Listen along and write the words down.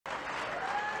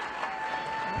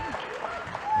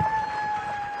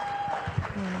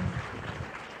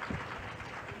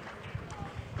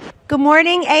Good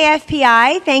morning,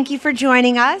 AFPI. Thank you for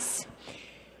joining us.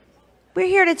 We're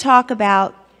here to talk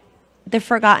about the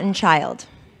forgotten child.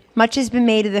 Much has been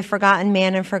made of the forgotten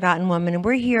man and forgotten woman, and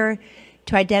we're here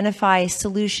to identify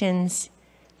solutions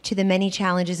to the many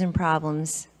challenges and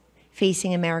problems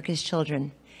facing America's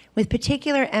children, with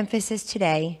particular emphasis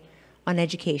today on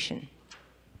education.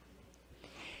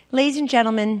 Ladies and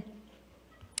gentlemen,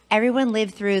 everyone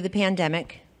lived through the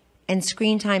pandemic, and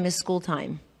screen time is school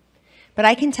time. But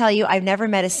I can tell you, I've never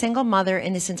met a single mother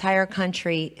in this entire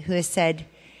country who has said,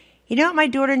 you know what my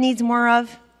daughter needs more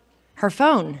of? Her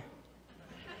phone.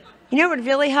 You know what would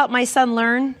really help my son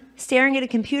learn? Staring at a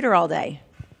computer all day.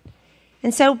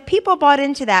 And so people bought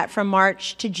into that from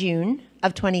March to June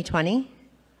of 2020,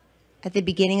 at the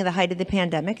beginning of the height of the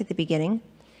pandemic, at the beginning.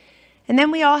 And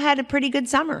then we all had a pretty good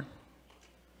summer.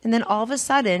 And then all of a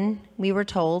sudden, we were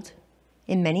told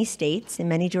in many states, in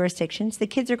many jurisdictions, the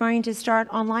kids are going to start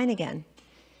online again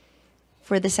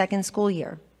for the second school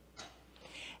year.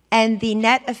 And the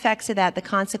net effects of that, the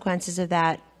consequences of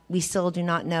that, we still do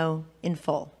not know in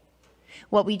full.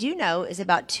 What we do know is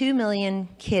about 2 million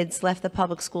kids left the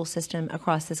public school system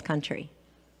across this country.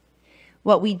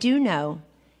 What we do know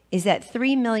is that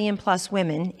 3 million plus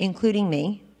women, including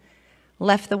me,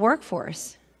 left the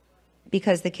workforce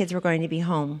because the kids were going to be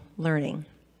home learning.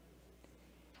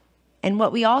 And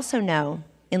what we also know,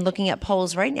 in looking at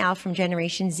polls right now from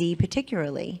Generation Z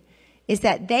particularly, is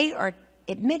that they are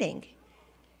admitting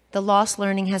the lost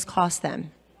learning has cost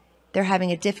them. They're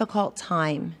having a difficult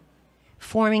time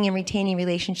forming and retaining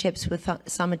relationships with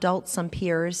some adults, some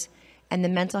peers, and the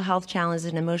mental health challenges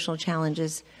and emotional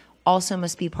challenges also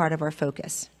must be part of our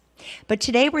focus. But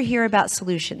today we're here about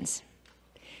solutions,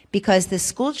 because the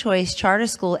school choice, charter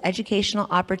school, educational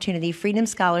opportunity, freedom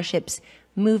scholarships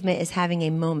movement is having a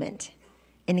moment,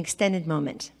 an extended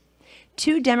moment.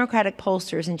 2 Democratic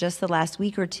pollsters in just the last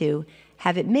week or two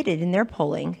have admitted in their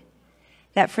polling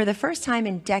that for the first time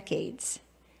in decades,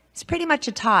 it's pretty much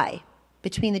a tie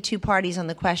between the two parties on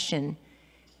the question,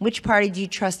 which party do you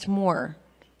trust more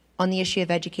on the issue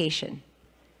of education?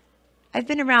 I've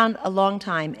been around a long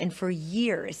time, and for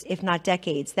years, if not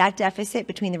decades, that deficit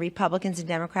between the Republicans and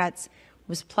Democrats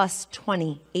was plus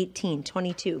 20, 18,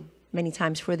 22, many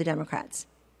times for the Democrats.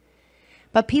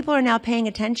 But people are now paying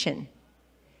attention.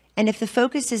 And if the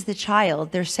focus is the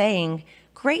child, they're saying,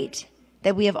 great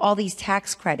that we have all these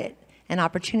tax credit and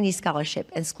opportunity scholarship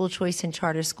and school choice and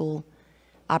charter school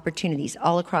opportunities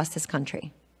all across this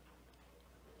country.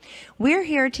 We're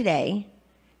here today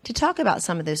to talk about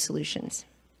some of those solutions.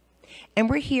 And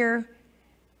we're here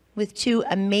with 2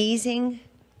 amazing,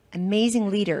 amazing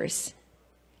leaders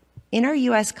in our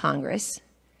U.S. Congress,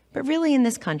 but really in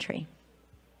this country.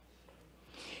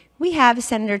 We have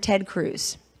Senator Ted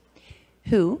Cruz,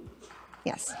 who,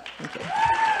 yes, thank you.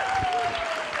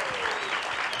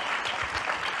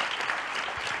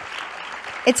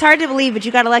 It's hard to believe, but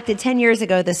you got elected 10 years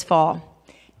ago this fall.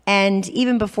 And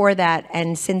even before that,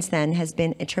 and since then, has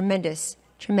been a tremendous,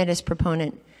 tremendous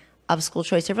proponent of school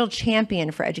choice, a real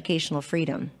champion for educational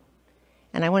freedom.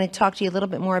 And I want to talk to you a little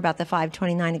bit more about the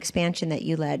 529 expansion that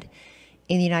you led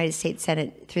in the United States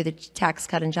Senate through the Tax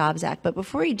Cut and Jobs Act. But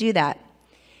before you do that,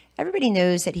 everybody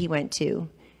knows that he went to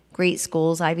great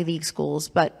schools, Ivy League schools,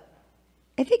 but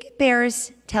I think it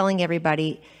bears telling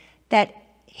everybody that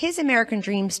his American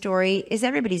dream story is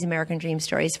everybody's American dream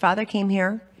story. His father came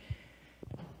here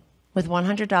with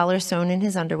 $100 sewn in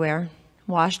his underwear,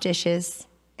 washed dishes,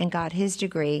 and got his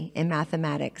degree in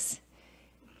mathematics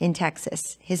in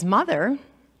Texas. His mother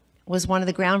was one of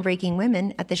the groundbreaking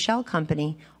women at the Shell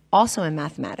Company, also in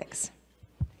mathematics.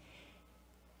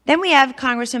 Then we have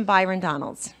Congressman Byron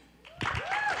Donalds.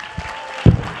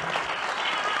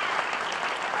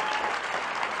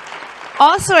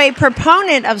 Also a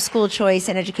proponent of school choice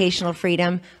and educational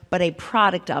freedom, but a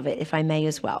product of it, if I may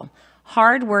as well.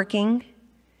 Hardworking,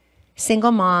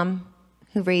 single mom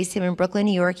who raised him in Brooklyn,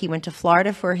 New York. He went to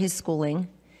Florida for his schooling,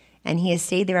 and he has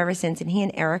stayed there ever since. And he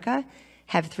and Erica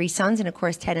have 3 sons, and of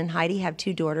course Ted and Heidi have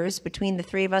 2 daughters. Between the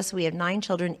 3 of us, we have 9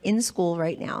 children in school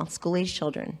right now, school-age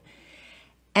children.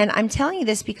 And I'm telling you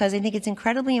this because I think it's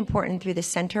incredibly important through the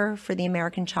Center for the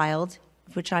American Child,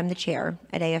 of which I'm the chair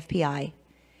at AFPI,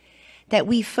 that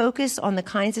we focus on the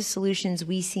kinds of solutions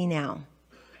we see now.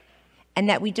 And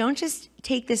that we don't just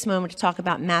take this moment to talk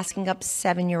about masking up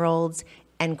 7-year-olds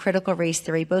and critical race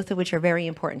theory, both of which are very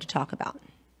important to talk about.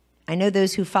 I know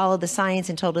those who follow the science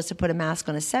and told us to put a mask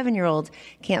on a 7-year-old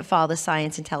can't follow the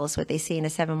science and tell us what they see in a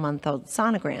 7-month-old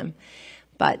sonogram.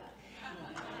 But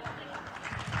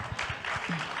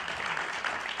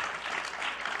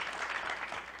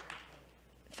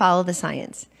follow the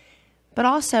science. But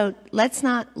also, let's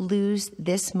not lose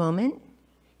this moment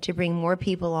to bring more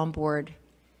people on board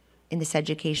in this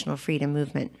educational freedom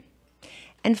movement.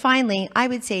 And finally, I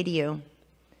would say to you,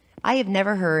 I have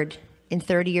never heard, in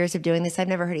 30 years of doing this, I've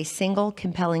never heard a single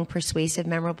compelling, persuasive,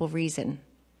 memorable reason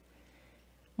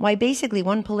why basically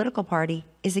one political party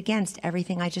is against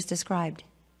everything I just described.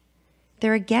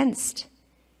 They're against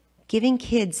giving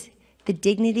kids the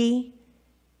dignity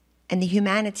and the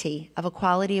humanity of a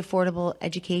quality, affordable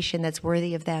education that's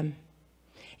worthy of them.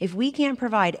 If we can't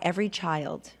provide every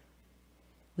child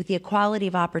with the equality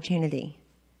of opportunity,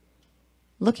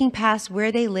 looking past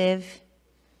where they live,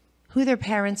 who their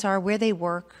parents are, where they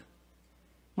work,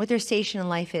 what their station in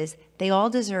life is, they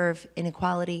all deserve an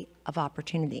equality of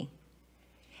opportunity.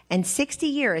 And 60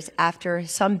 years after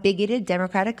some bigoted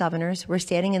Democratic governors were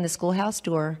standing in the schoolhouse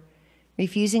door,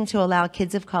 refusing to allow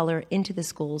kids of color into the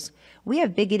schools, we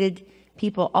have bigoted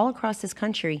people all across this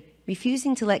country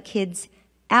refusing to let kids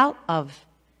out of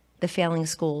the failing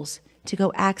schools to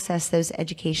go access those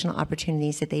educational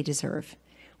opportunities that they deserve.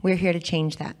 We're here to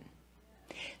change that.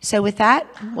 So with that,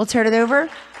 we'll turn it over.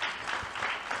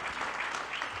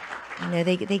 You know,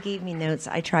 they gave me notes.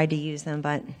 I tried to use them,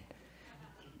 but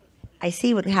I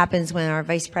see what happens when our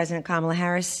Vice President Kamala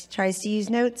Harris tries to use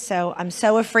notes, so I'm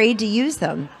so afraid to use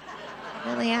them.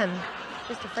 I really am.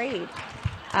 Just afraid.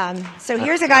 So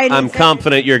here's a guy who I'm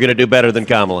confident you're going to do better than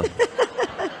Kamala.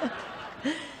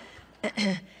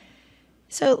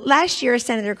 So last year,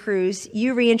 Senator Cruz,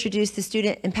 you reintroduced the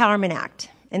Student Empowerment Act.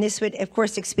 And this would, of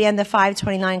course, expand the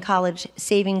 529 college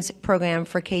savings program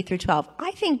for K through 12.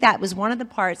 I think that was one of the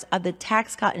parts of the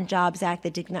Tax Cut and Jobs Act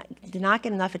that did not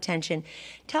get enough attention.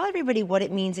 Tell everybody what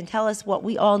it means and tell us what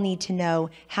we all need to know,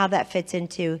 how that fits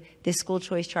into this school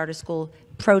choice charter school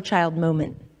pro-child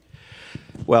moment.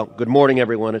 Well, good morning,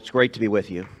 everyone. It's great to be with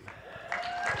you.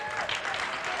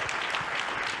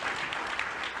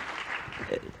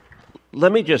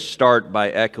 Let me just start by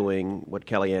echoing what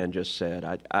Kellyanne just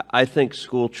said. I think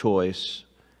school choice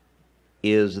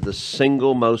is the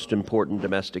single most important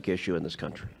domestic issue in this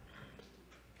country.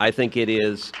 I think it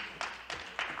is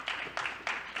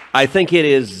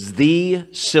the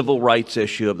civil rights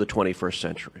issue of the 21st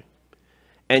century.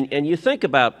 And you think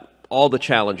about all the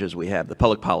challenges we have, the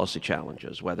public policy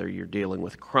challenges, whether you're dealing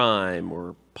with crime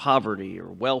or poverty or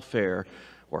welfare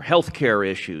or health care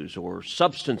issues or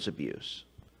substance abuse.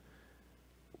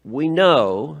 We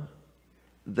know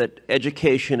that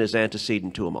education is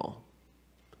antecedent to them all.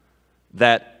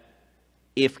 That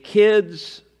if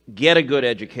kids get a good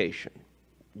education,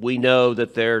 we know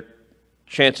that their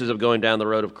chances of going down the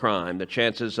road of crime, the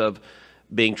chances of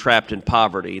being trapped in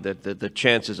poverty, the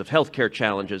chances of health care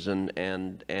challenges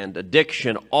and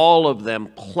addiction, all of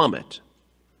them plummet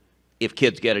if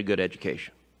kids get a good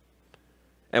education.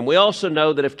 And we also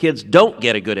know that if kids don't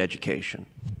get a good education,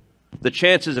 the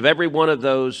chances of every one of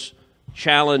those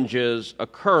challenges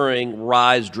occurring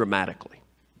rise dramatically.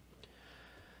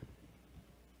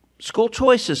 School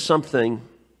choice is something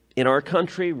in our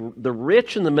country, the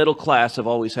rich and the middle class have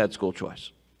always had school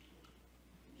choice.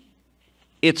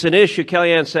 It's an issue,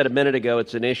 Kellyanne said a minute ago,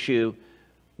 it's an issue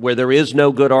where there is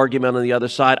no good argument on the other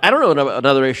side. I don't know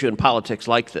another issue in politics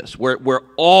like this, where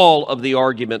all of the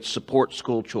arguments support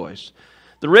school choice.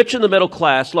 The rich and the middle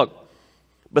class, look,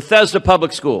 Bethesda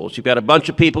Public Schools, you've got a bunch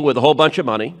of people with a whole bunch of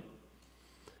money.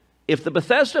 If the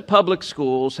Bethesda Public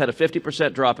Schools had a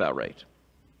 50% dropout rate,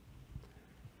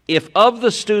 if of the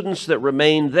students that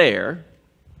remained there,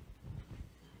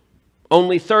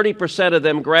 only 30% of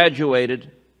them graduated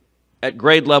at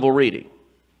grade level reading,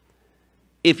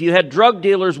 if you had drug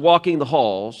dealers walking the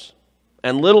halls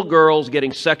and little girls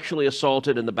getting sexually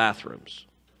assaulted in the bathrooms,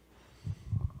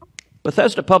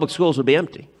 Bethesda Public Schools would be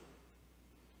empty.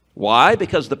 Why?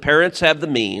 Because the parents have the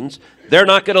means. They're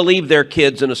not going to leave their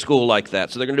kids in a school like that.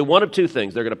 So they're going to do one of two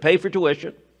things. They're going to pay for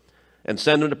tuition and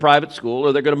send them to private school,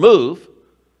 or they're going to move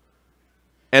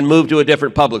to a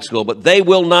different public school. But they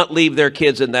will not leave their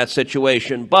kids in that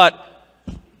situation. But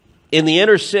in the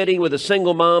inner city with a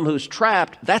single mom who's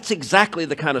trapped, that's exactly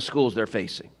the kind of schools they're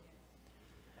facing.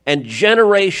 And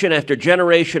generation after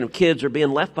generation of kids are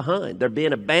being left behind. They're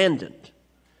being abandoned.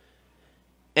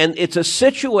 And it's a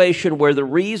situation where the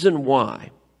reason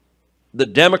why the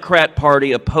Democrat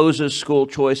Party opposes school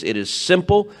choice, it is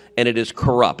simple and it is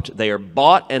corrupt. They are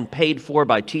bought and paid for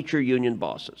by teacher union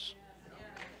bosses.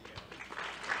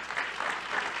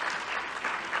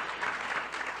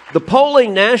 The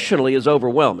polling nationally is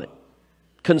overwhelming.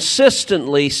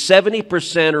 Consistently,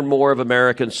 70% or more of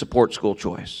Americans support school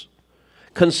choice.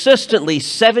 Consistently,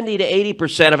 70 to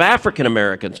 80% of African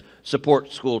Americans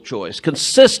support school choice.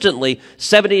 Consistently,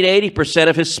 70 to 80%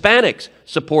 of Hispanics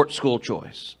support school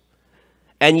choice.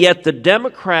 And yet the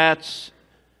Democrats,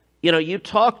 you know, you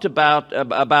talked about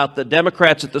the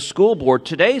Democrats at the school board.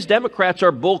 Today's Democrats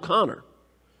are Bull Connor.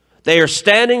 They are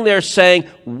standing there saying,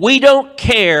 we don't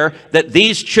care that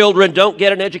these children don't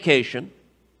get an education.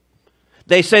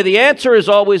 They say the answer is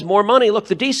always more money. Look,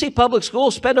 the D.C. public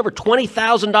schools spend over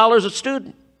 $20,000 a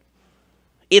student.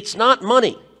 It's not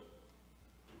money.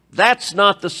 That's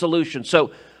not the solution.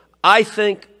 So I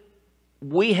think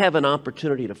we have an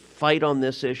opportunity to fight on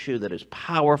this issue that is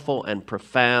powerful and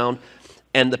profound.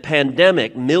 And the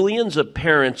pandemic, millions of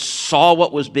parents saw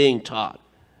what was being taught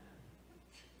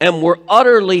and were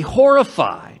utterly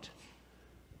horrified.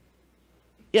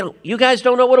 You know, you guys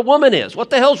don't know what a woman is. What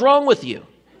the hell's wrong with you?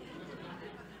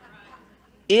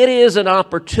 It is an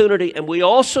opportunity, and we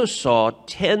also saw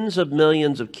tens of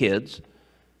millions of kids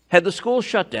had the schools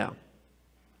shut down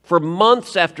for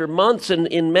months after months, and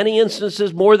in many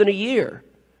instances more than a year.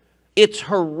 It's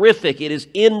horrific. It is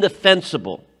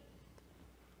indefensible.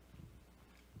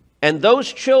 And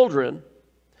those children,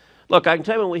 look, I can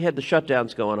tell you when we had the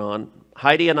shutdowns going on,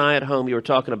 Heidi and I at home, you were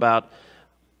talking about,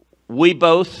 we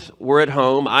both were at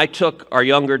home. I took our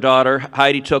younger daughter.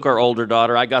 Heidi took our older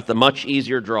daughter. I got the much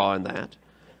easier draw in that.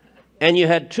 And you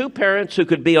had two parents who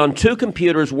could be on two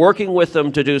computers working with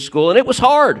them to do school, and it was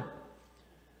hard.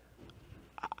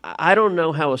 I don't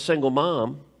know how a single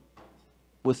mom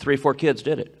with 3 or 4 kids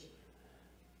did it.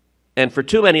 And for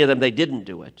too many of them, they didn't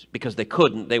do it because they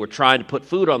couldn't. They were trying to put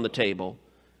food on the table.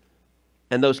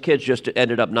 And those kids just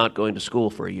ended up not going to school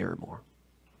for a year or more.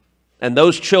 And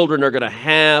those children are going to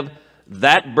have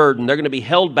that burden. They're going to be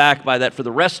held back by that for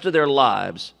the rest of their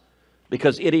lives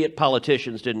because idiot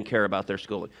politicians didn't care about their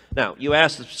schooling. Now, you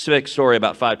asked the specific story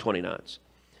about 529s.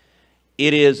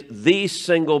 It is the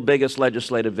single biggest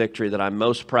legislative victory that I'm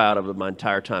most proud of my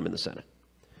entire time in the Senate.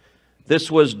 This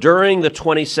was during the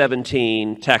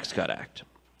 2017 Tax Cut Act,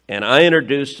 and I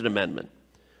introduced an amendment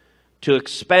to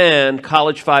expand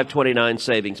college 529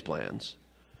 savings plans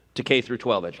to K through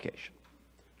 12 education.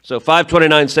 So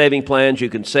 529 saving plans, you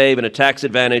can save in a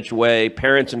tax-advantaged way,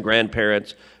 parents and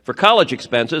grandparents. For college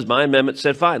expenses, my amendment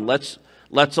said, fine, let's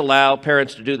allow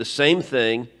parents to do the same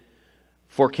thing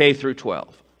for K through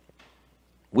 12.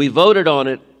 We voted on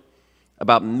it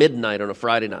about midnight on a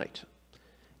Friday night.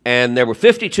 And there were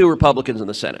 52 Republicans in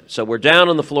the Senate. So we're down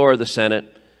on the floor of the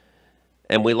Senate,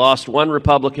 and we lost one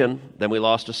Republican, then we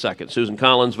lost a second. Susan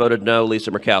Collins voted no,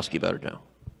 Lisa Murkowski voted no.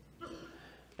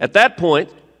 At that point,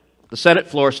 the Senate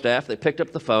floor staff, they picked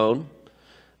up the phone.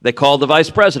 They called the Vice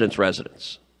President's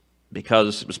residence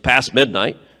because it was past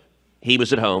midnight. He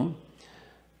was at home.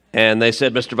 And they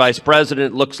said, Mr. Vice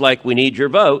President, it looks like we need your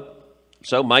vote.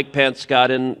 So Mike Pence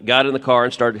got in the car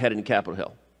and started heading to Capitol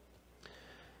Hill.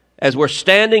 As we're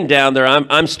standing down there,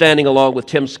 I'm standing along with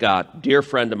Tim Scott, dear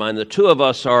friend of mine. The two of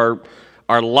us are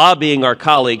lobbying our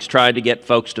colleagues, trying to get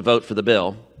folks to vote for the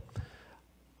bill.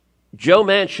 Joe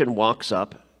Manchin walks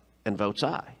up and votes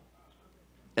aye.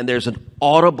 And there's an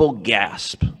audible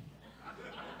gasp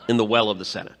in the well of the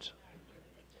Senate.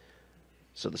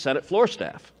 So the Senate floor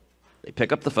staff, they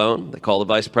pick up the phone, they call the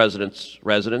Vice President's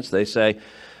residence, they say,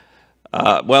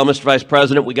 well, Mr. Vice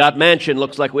President, we got Manchin.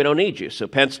 Looks like we don't need you. So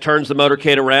Pence turns the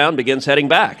motorcade around, begins heading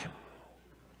back.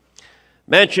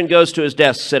 Manchin goes to his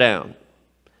desk, sit down,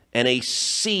 and a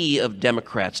sea of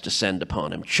Democrats descend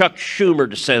upon him. Chuck Schumer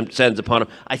descends upon him.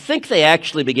 I think they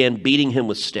actually began beating him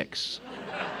with sticks.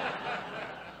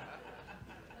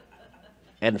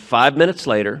 And 5 minutes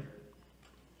later,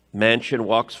 Manchin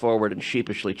walks forward and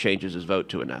sheepishly changes his vote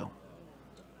to a no.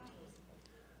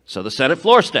 So the Senate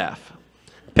floor staff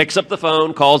picks up the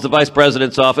phone, calls the Vice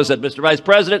President's office, said, Mr. Vice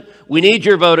President, we need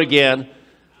your vote again.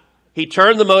 He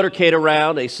turned the motorcade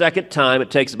around a second time. It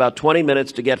takes about 20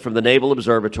 minutes to get from the Naval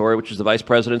Observatory, which is the Vice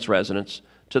President's residence,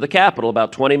 to the Capitol.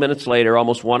 About 20 minutes later,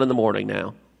 almost 1 in the morning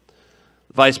now,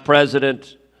 the Vice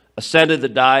President ascended the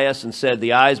dais and said,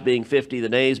 the ayes being 50, the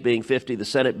nays being 50, the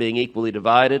Senate being equally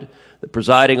divided, the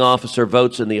presiding officer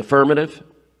votes in the affirmative,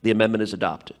 the amendment is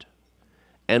adopted.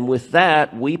 And with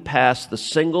that, we passed the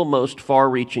single most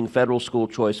far-reaching federal school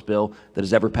choice bill that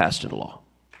has ever passed into law.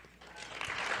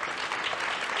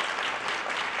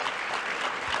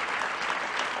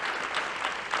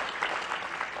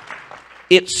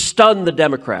 It stunned the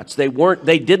Democrats. They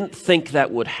didn't think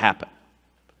that would happen.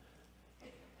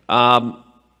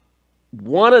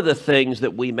 One of the things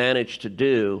that we managed to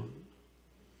do,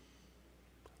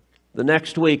 the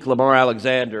next week, Lamar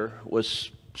Alexander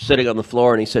was sitting on the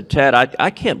floor, and he said, Ted, I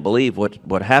can't believe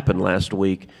what happened last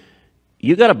week.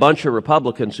 You got a bunch of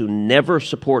Republicans who never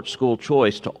support school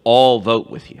choice to all vote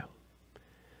with you.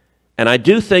 And I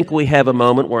do think we have a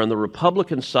moment where on the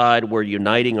Republican side, we're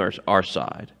uniting our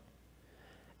side.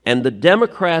 And the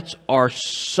Democrats are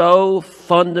so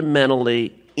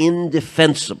fundamentally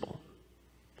indefensible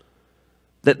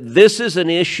that this is an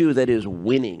issue that is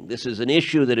winning. This is an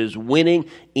issue that is winning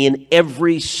in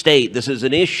every state. This is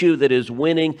an issue that is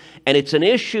winning, and it's an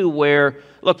issue where,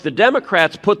 look, the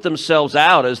Democrats put themselves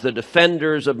out as the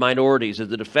defenders of minorities, as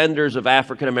the defenders of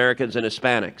African Americans and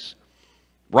Hispanics.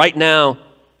 Right now,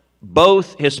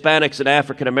 both Hispanics and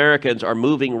African Americans are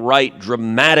moving right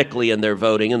dramatically in their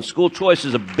voting, and school choice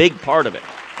is a big part of it.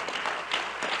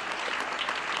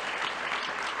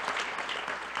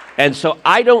 And so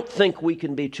I don't think we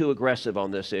can be too aggressive on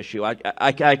this issue.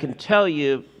 I can tell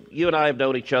you, you and I have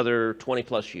known each other 20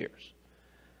 plus years.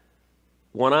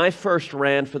 When I first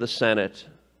ran for the Senate,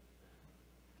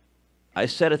 I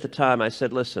said at the time, I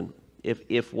said, listen,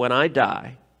 if when I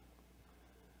die,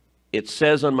 it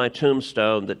says on my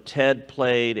tombstone that Ted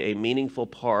played a meaningful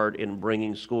part in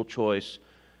bringing school choice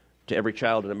to every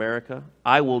child in America,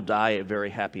 I will die a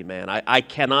very happy man. I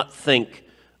cannot think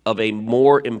of a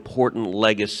more important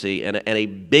legacy and a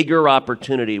bigger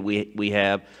opportunity we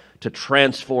have to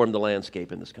transform the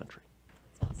landscape in this country.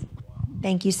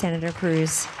 Thank you, Senator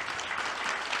Cruz.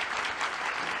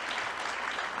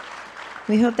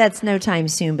 We hope that's no time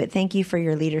soon, but thank you for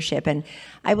your leadership. And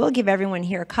I will give everyone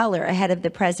here a color ahead of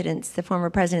the former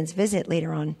president's visit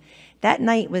later on. That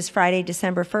night was Friday,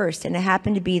 December 1st, and it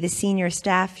happened to be the senior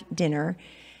staff dinner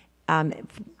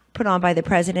put on by the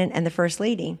president and the first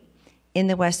lady in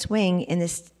the West Wing in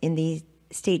the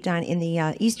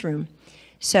East Room.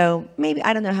 So maybe,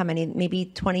 I don't know how many, maybe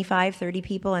 25, 30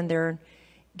 people and their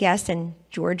guests, and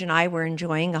George and I were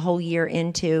enjoying a whole year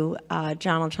into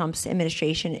Donald Trump's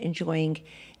administration, enjoying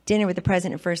dinner with the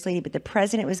president and first lady, but the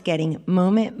president was getting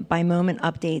moment by moment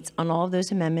updates on all of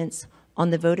those amendments,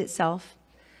 on the vote itself.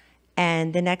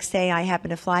 And the next day I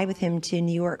happened to fly with him to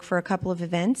New York for a couple of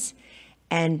events,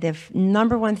 and the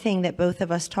number one thing that both of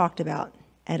us talked about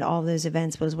at all those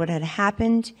events was what had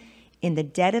happened in the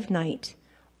dead of night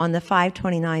on the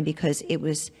 529, because it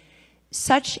was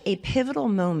such a pivotal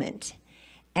moment.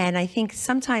 And I think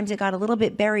sometimes it got a little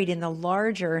bit buried in the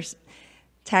larger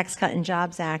Tax Cut and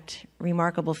Jobs Act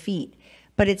remarkable feat.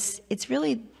 But it's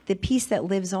really the piece that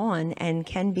lives on and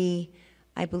can be,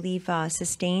 I believe,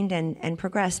 sustained and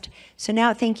progressed. So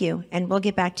now, thank you, and we'll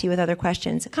get back to you with other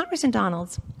questions. Congressman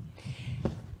Donalds,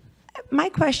 my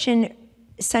question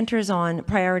centers on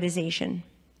prioritization,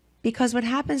 because what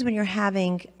happens when you're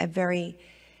having a very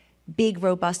big,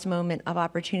 robust moment of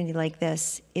opportunity like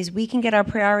this is we can get our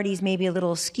priorities maybe a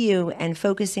little askew and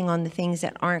focusing on the things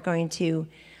that aren't going to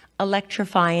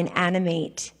electrify and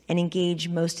animate and engage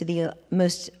most of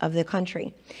the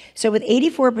country. So with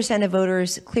 84% of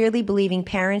voters clearly believing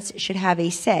parents should have a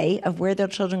say of where their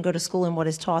children go to school and what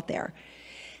is taught there,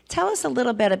 tell us a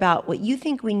little bit about what you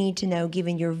think we need to know,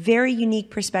 given your very unique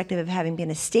perspective of having been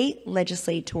a state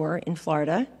legislator in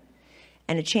Florida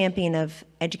and a champion of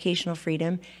educational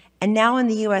freedom, and now in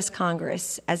the U.S.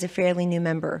 Congress as a fairly new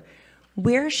member.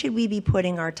 Where should we be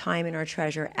putting our time and our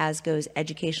treasure as goes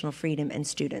educational freedom and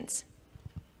students?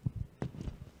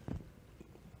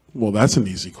 Well, that's an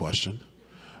easy question.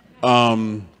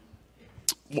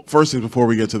 First thing, before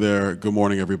we get to there, good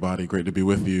morning, everybody. Great to be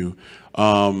with you.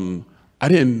 I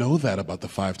didn't know that about the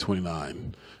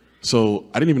 529. So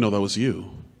I didn't even know that was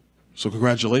you. So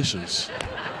congratulations.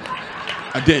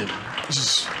 I didn't.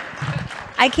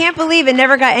 I can't believe it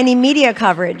never got any media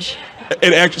coverage.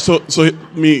 It actually,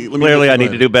 let me clearly I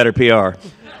need to do better PR.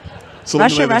 So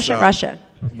Russia.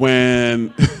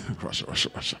 When Russia.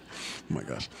 Oh my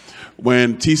gosh.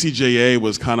 When TCJA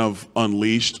was kind of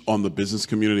unleashed on the business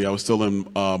community, I was still in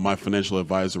my financial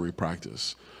advisory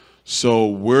practice. So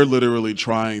we're literally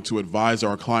trying to advise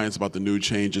our clients about the new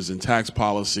changes in tax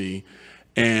policy.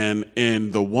 And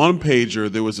in the one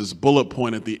pager, there was this bullet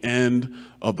point at the end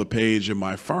of the page in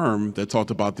my firm that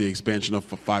talked about the expansion of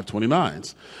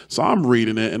 529s. So I'm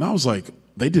reading it and I was like,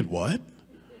 they did what?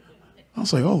 I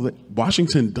was like, oh,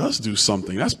 Washington does do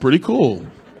something. That's pretty cool.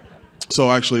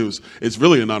 So actually it's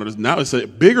really an honor. Now it's a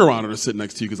bigger honor to sit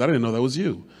next to you because I didn't know that was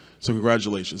you. So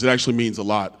congratulations. It actually means a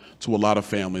lot to a lot of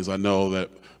families. I know that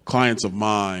clients of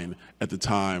mine at the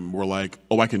time were like,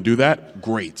 oh, I can do that?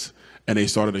 Great. And they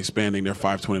started expanding their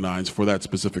 529s for that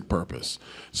specific purpose.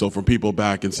 So for people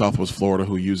back in Southwest Florida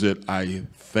who use it, I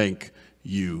thank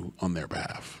you on their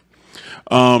behalf.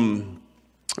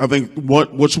 I think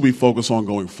what should we focus on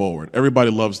going forward? Everybody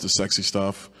loves the sexy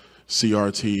stuff,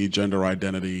 CRT, gender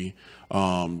identity,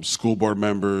 school board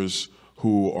members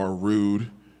who are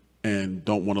rude and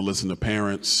don't want to listen to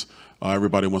parents.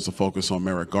 Everybody wants to focus on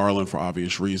Merrick Garland for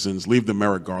obvious reasons. Leave the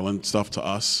Merrick Garland stuff to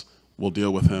us. We'll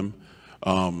deal with him.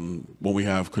 When we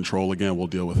have control again, we'll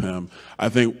deal with him. I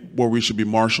think where we should be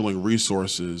marshaling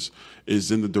resources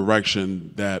is in the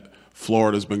direction that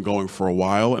Florida's been going for a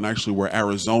while, and actually where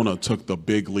Arizona took the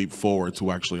big leap forward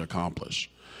to actually accomplish.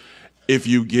 If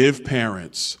you give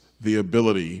parents the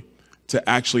ability to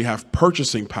actually have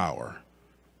purchasing power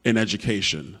in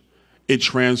education, it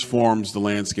transforms the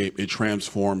landscape, it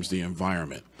transforms the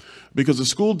environment. Because the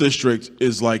school district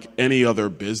is like any other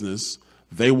business,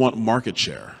 they want market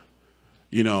share.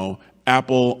 You know,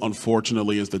 Apple,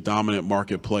 unfortunately, is the dominant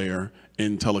market player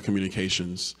in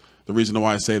telecommunications. The reason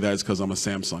why I say that is because I'm a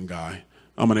Samsung guy.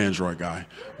 I'm an Android guy.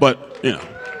 But, you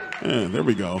know, there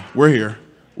we go. We're here.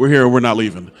 We're here and we're not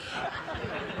leaving.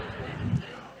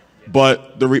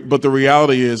 But the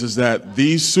reality is that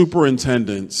these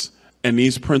superintendents and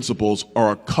these principals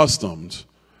are accustomed,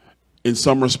 in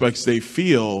some respects, they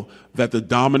feel that the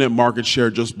dominant market share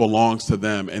just belongs to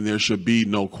them and there should be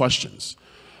no questions.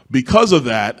 Because of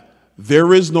that,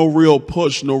 there is no real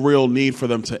push, no real need for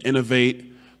them to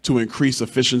innovate, to increase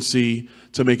efficiency,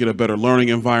 to make it a better learning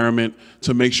environment,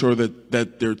 to make sure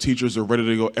that their teachers are ready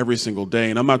to go every single day.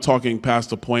 And I'm not talking past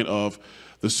the point of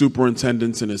the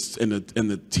superintendents and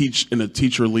the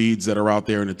teacher leads that are out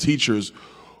there and the teachers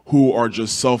who are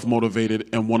just self-motivated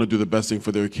and want to do the best thing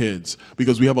for their kids,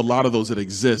 because we have a lot of those that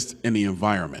exist in the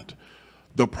environment.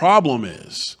 The problem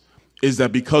is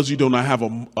that because you do not have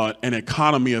an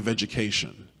economy of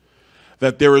education,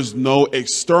 that there is no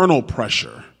external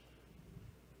pressure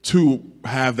to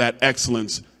have that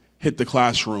excellence hit the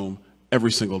classroom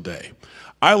every single day.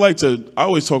 I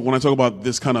always talk, when I talk about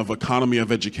this kind of economy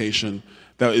of education,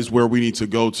 that is where we need to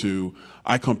go to,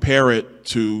 I compare it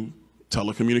to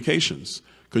telecommunications.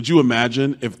 Could you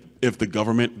imagine if the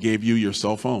government gave you your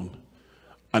cell phone?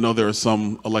 I know there are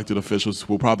some elected officials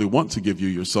who will probably want to give you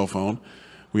your cell phone.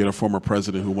 We had a former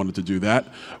president who wanted to do that.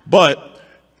 But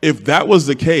if that was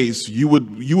the case, you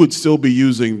would still be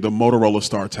using the Motorola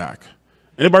StarTAC.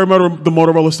 Anybody remember the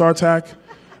Motorola StarTAC?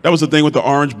 That was the thing with the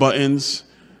orange buttons.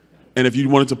 And if you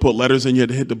wanted to put letters in, you had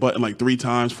to hit the button like 3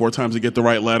 times, 4 times to get the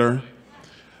right letter.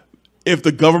 If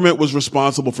the government was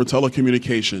responsible for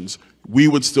telecommunications, we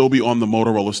would still be on the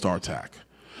Motorola StarTAC.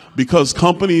 Because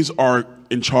companies are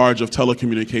in charge of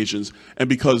telecommunications, and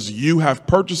because you have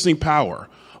purchasing power,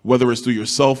 whether it's through your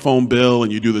cell phone bill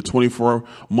and you do the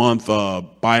 24-month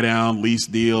buy-down lease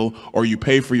deal, or you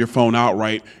pay for your phone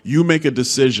outright, you make a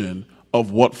decision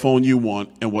of what phone you want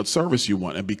and what service you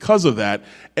want. And because of that,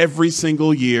 every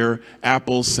single year,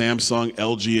 Apple, Samsung,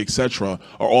 LG, etc.,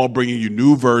 are all bringing you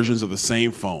new versions of the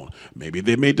same phone. Maybe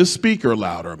they made the speaker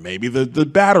louder. Maybe the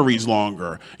battery's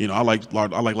longer. You know, I like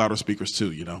louder speakers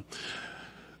too, you know.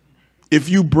 If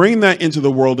you bring that into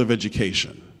the world of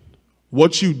education,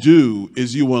 what you do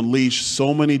is you unleash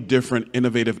so many different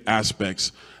innovative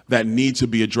aspects that need to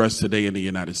be addressed today in the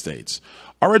United States.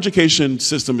 Our education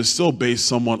system is still based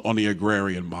somewhat on the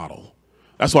agrarian model.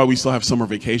 That's why we still have summer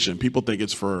vacation. People think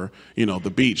it's for, you know, the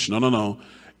beach. No, no, no.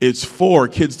 It's for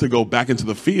kids to go back into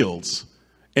the fields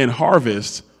and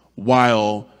harvest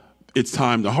while it's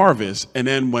time to harvest. And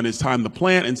then when it's time to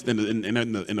plant and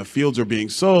the fields are being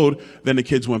sowed, then the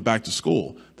kids went back to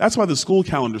school. That's why the school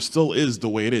calendar still is the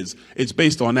way it is. It's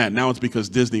based on that. Now it's because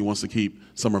Disney wants to keep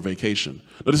summer vacation.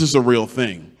 But this is a real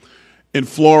thing. In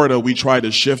Florida, we tried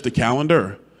to shift the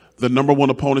calendar. The number one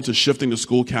opponent to shifting the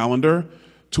school calendar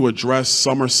to address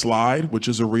summer slide, which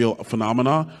is a real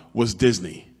phenomena, was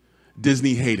Disney.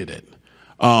 Disney hated it.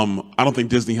 I don't think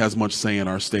Disney has much say in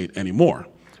our state anymore,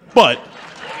 but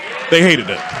they hated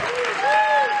it.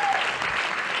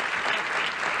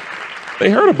 They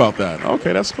heard about that.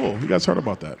 Okay, that's cool. You guys heard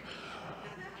about that.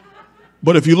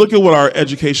 But if you look at what our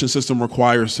education system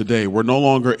requires today, we're no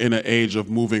longer in an age of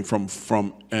moving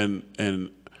from an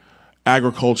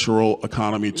agricultural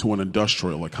economy to an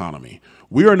industrial economy.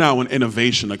 We are now an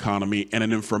innovation economy and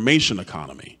an information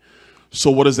economy. So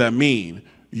what does that mean?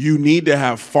 You need to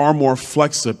have far more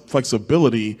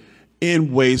flexibility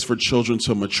in ways for children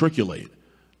to matriculate.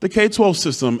 The K-12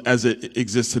 system as it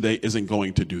exists today isn't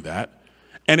going to do that.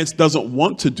 And it doesn't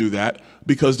want to do that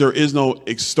because there is no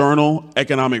external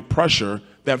economic pressure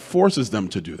that forces them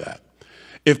to do that.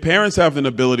 If parents have an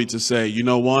ability to say, you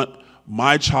know what,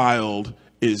 my child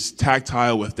is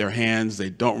tactile with their hands, they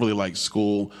don't really like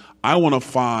school, I want to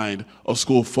find a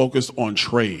school focused on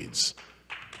trades,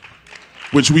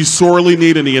 which we sorely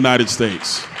need in the United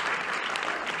States.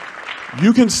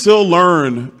 You can still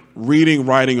learn reading,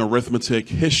 writing, arithmetic,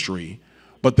 history,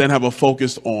 but then have a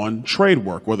focus on trade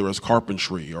work, whether it's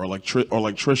carpentry or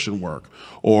electrician work,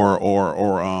 or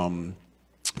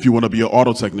if you want to be an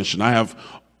auto technician. I have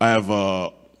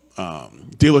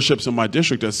dealerships in my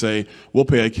district that say, we'll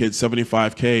pay a kid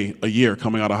 $75K a year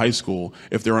coming out of high school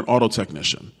if they're an auto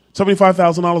technician.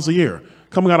 $75,000 a year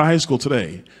coming out of high school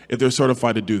today if they're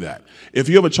certified to do that. If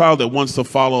you have a child that wants to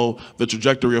follow the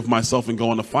trajectory of myself and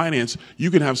go into finance,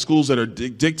 you can have schools that are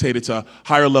dictated to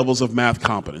higher levels of math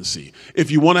competency.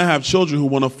 If you want to have children who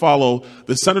want to follow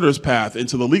the senator's path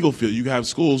into the legal field, you can have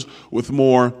schools with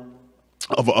more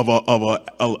of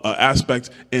a aspect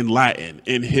in Latin,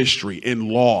 in history, in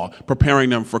law, preparing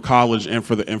them for college and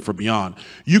for beyond.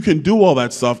 You can do all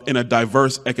that stuff in a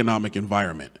diverse economic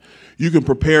environment. You can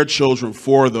prepare children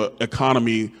for the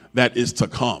economy that is to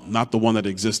come, not the one that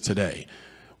exists today,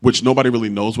 which nobody really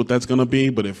knows what that's going to be.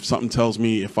 But if something tells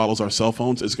me it follows our cell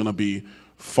phones, it's going to be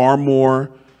far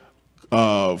more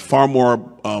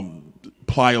pliable.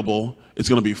 It's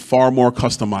going to be far more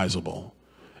customizable.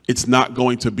 It's not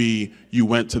going to be you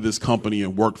went to this company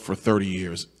and worked for 30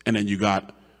 years and then you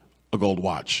got a gold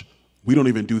watch. We don't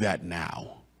even do that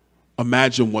now.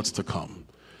 Imagine what's to come.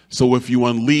 So if you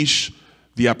unleash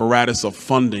the apparatus of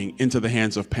funding into the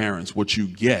hands of parents, what you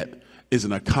get is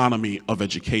an economy of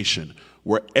education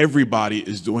where everybody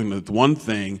is doing the one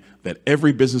thing that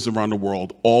every business around the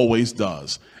world always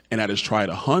does, and that is try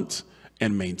to hunt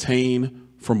and maintain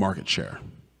for market share.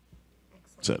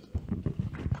 That's it.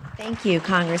 Thank you,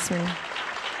 Congressman.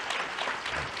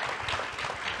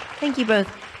 Thank you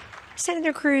both.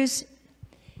 Senator Cruz,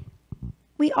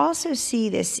 we also see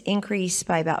this increase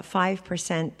by about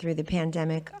 5% through the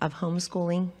pandemic of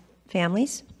homeschooling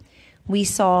families. We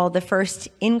saw the first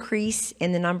increase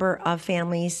in the number of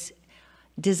families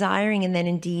desiring and then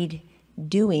indeed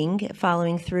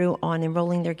following through on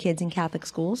enrolling their kids in Catholic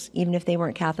schools, even if they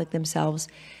weren't Catholic themselves,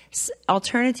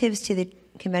 alternatives to the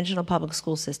conventional public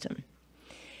school system.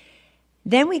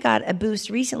 Then we got a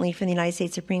boost recently from the United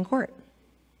States Supreme Court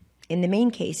in the Maine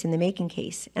case, in the Macon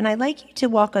case. And I'd like you to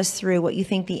walk us through what you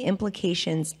think the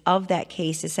implications of that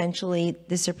case. Essentially,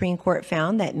 the Supreme Court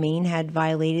found that Maine had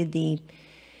violated the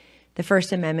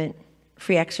First Amendment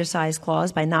free exercise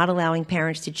clause by not allowing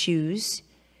parents to choose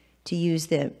to use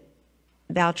the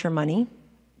voucher money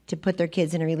to put their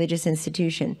kids in a religious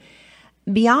institution.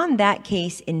 Beyond that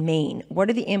case in Maine, what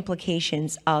are the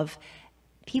implications of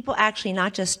people actually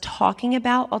not just talking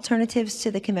about alternatives to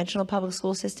the conventional public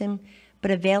school system, but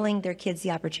availing their kids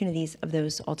the opportunities of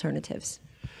those alternatives?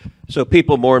 So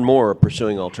people more and more are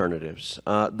pursuing alternatives.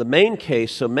 The Maine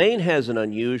case, so Maine has an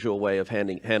unusual way of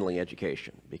handling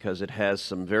education because it has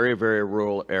some very, very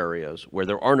rural areas where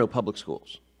there are no public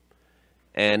schools.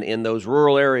 And in those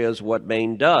rural areas, what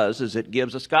Maine does is it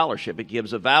gives a scholarship. It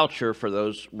gives a voucher for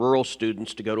those rural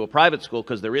students to go to a private school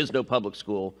because there is no public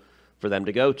school for them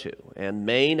to go to. And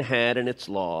Maine had in its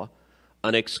law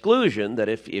an exclusion that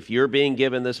if you're being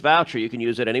given this voucher, you can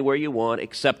use it anywhere you want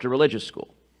except a religious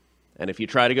school. And if you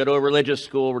try to go to a religious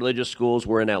school, religious schools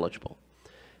were ineligible.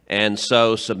 And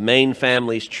so some Maine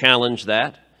families challenged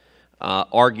that,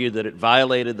 argued that it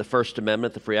violated the First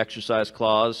Amendment, the free exercise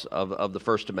clause of the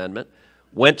First Amendment,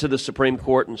 went to the Supreme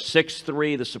Court, and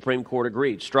 6-3 the Supreme Court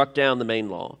agreed, struck down the Maine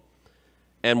law.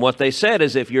 And what they said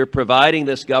is if you're providing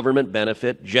this government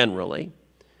benefit generally,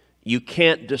 you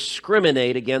can't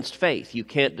discriminate against faith. You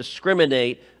can't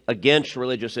discriminate against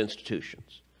religious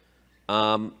institutions.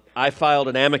 I filed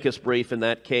an amicus brief in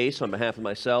that case on behalf of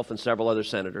myself and several other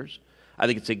senators. I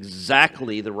think it's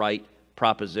exactly the right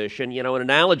proposition. You know, an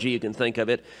analogy you can think of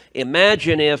it,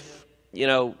 imagine if, you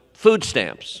know, food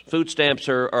stamps. Food stamps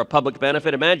are a public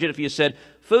benefit. Imagine if you said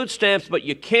food stamps, but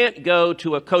you can't go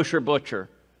to a kosher butcher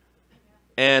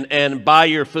and buy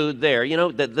your food there. You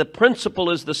know, the principle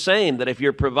is the same, that if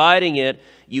you're providing it,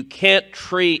 you can't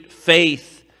treat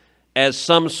faith as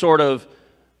some sort of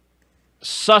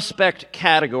suspect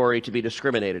category to be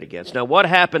discriminated against. Now, what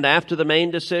happened after the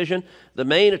Maine decision? The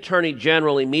Maine Attorney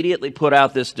General immediately put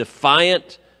out this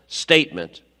defiant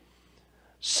statement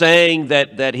saying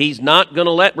that he's not going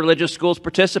to let religious schools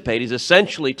participate. He's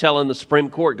essentially telling the Supreme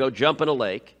Court, go jump in a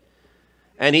lake.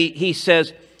 And he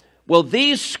says, well,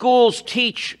 these schools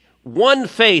teach one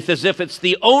faith as if it's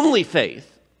the only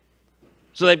faith.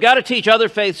 So they've got to teach other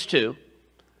faiths too.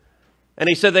 And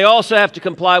he said they also have to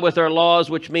comply with our laws,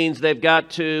 which means they've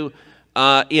got to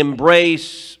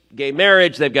embrace gay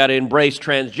marriage, they've got to embrace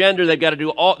transgender, they've got to do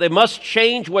all, they must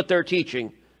change what they're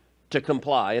teaching to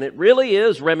comply. And it really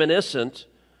is reminiscent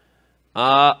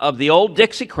of the old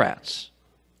Dixiecrats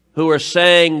who are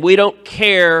saying, we don't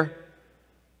care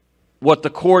what the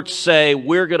courts say,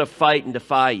 we're going to fight and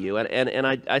defy you. And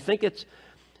I think it's,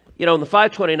 you know, in the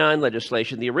 529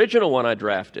 legislation, the original one I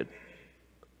drafted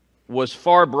was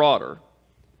far broader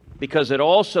because it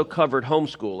also covered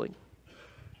homeschooling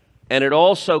and it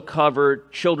also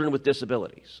covered children with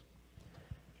disabilities.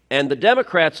 And the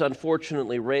Democrats,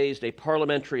 unfortunately, raised a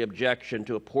parliamentary objection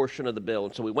to a portion of the bill.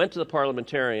 And so we went to the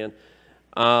parliamentarian,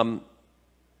 and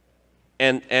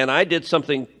I did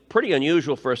something pretty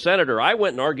unusual for a senator. I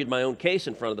went and argued my own case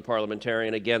in front of the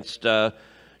parliamentarian against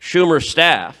Schumer's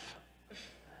staff.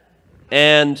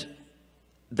 And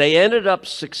they ended up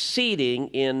succeeding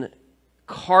in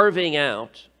carving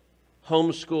out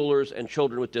homeschoolers and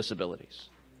children with disabilities.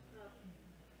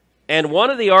 And one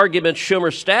of the arguments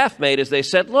Schumer's staff made is they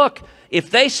said, look, if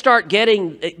they start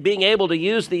being able to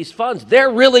use these funds,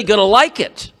 they're really going to like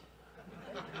it.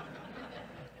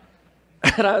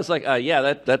 And I was like,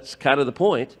 yeah, that's kind of the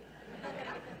point.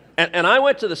 And I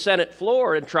went to the Senate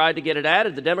floor and tried to get it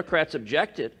added. The Democrats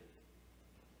objected.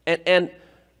 And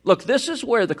look, this is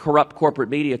where the corrupt corporate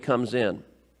media comes in.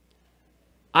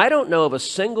 I don't know of a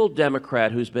single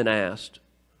Democrat who's been asked,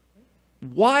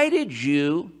 why did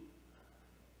you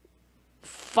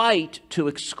fight to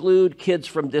exclude kids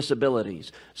from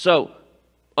disabilities? So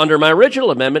under my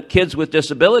original amendment, kids with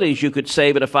disabilities you could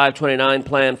save in a 529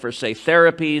 plan for, say,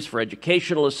 therapies, for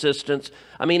educational assistance.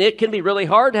 I mean, it can be really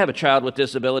hard to have a child with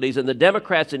disabilities, and the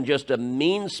Democrats, in just a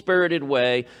mean-spirited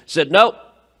way, said, nope,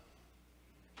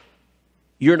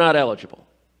 you're not eligible.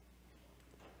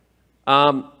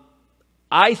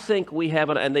 I think we have,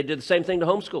 and they did the same thing to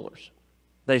homeschoolers.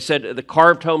 They said the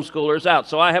carved homeschoolers out.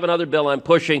 So I have another bill I'm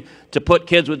pushing to put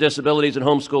kids with disabilities and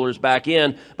homeschoolers back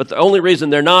in, but the only reason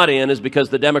they're not in is because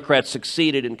the Democrats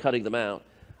succeeded in cutting them out.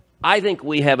 I think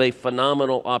we have a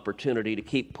phenomenal opportunity to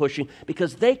keep pushing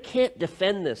because they can't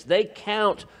defend this. They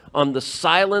count on the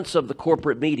silence of the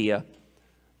corporate media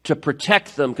to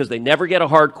protect them because they never get a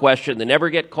hard question. They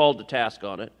never get called to task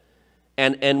on it.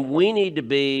 And we need to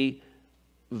be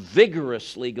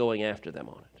vigorously going after them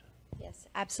on it. Yes,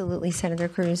 absolutely, Senator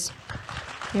Cruz.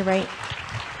 You're right.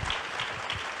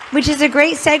 Which is a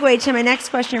great segue to my next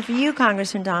question for you,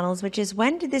 Congressman Donalds, which is,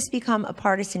 when did this become a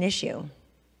partisan issue?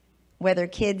 Whether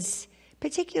kids,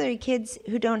 particularly kids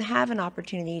who don't have an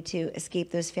opportunity to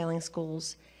escape those failing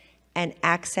schools and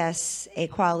access a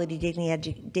quality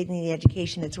dignity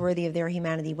education that's worthy of their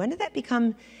humanity, when did that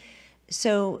become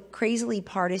so crazily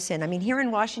partisan? I mean, here in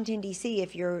Washington, D.C.,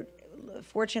 if you're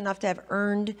fortunate enough to have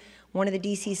earned one of the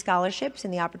D.C. scholarships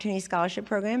in the Opportunity Scholarship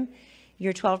Program,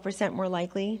 you're 12% more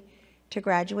likely to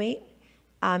graduate.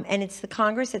 And it's the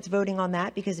Congress that's voting on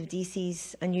that because of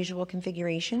D.C.'s unusual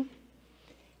configuration.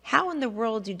 How in the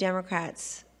world do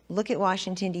Democrats look at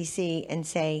Washington, D.C. and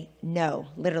say no,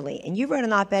 literally? And you wrote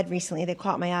an op-ed recently that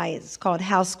caught my eye. It's called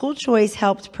How School Choice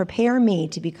Helped Prepare Me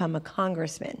to Become a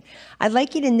Congressman. I'd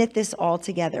like you to knit this all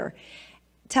together.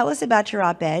 Tell us about your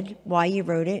op-ed, why you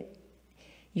wrote it,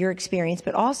 your experience,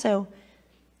 but also,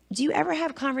 do you ever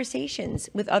have conversations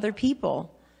with other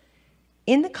people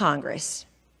in the Congress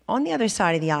on the other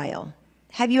side of the aisle?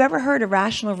 Have you ever heard a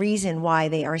rational reason why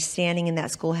they are standing in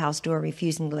that schoolhouse door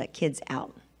refusing to let kids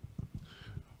out?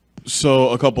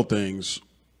 So a couple things.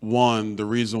 One, the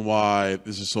reason why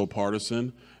this is so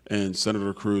partisan, and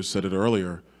Senator Cruz said it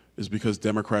earlier, is because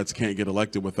Democrats can't get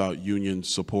elected without union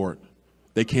support.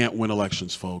 They can't win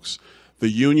elections, folks. The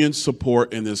union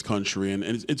support in this country, and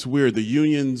it's weird, the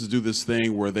unions do this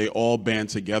thing where they all band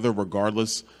together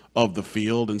regardless of the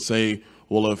field and say,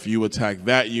 well, if you attack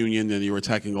that union, then you're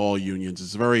attacking all unions.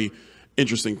 It's a very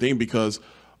interesting thing because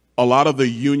a lot of the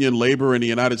union labor in the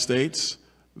United States,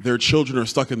 their children are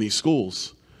stuck in these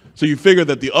schools. So you figure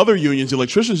that the other unions, the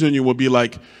electricians union, would be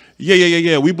like,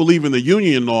 yeah, we believe in the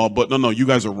union and all, but no, you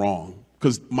guys are wrong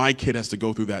because my kid has to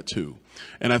go through that too.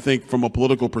 And I think from a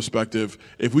political perspective,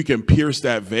 if we can pierce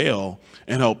that veil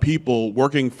and help people,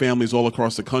 working families all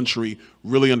across the country,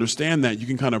 really understand that, you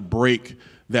can kind of break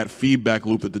that feedback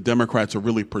loop that the Democrats are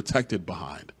really protected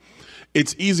behind.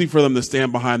 It's easy for them to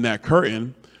stand behind that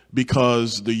curtain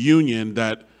because the union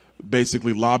that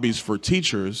basically lobbies for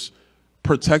teachers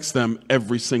protects them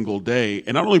every single day.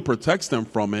 And not only protects them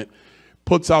from it,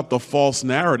 puts out the false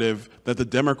narrative that the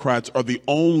Democrats are the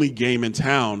only game in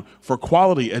town for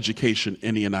quality education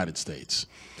in the United States.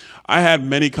 I had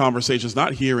many conversations,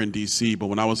 not here in D.C., but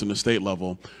when I was in the state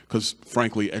level, because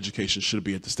frankly, education should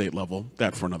be at the state level,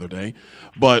 that for another day.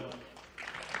 But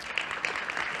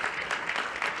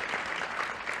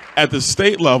at the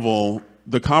state level,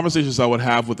 the conversations I would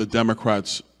have with the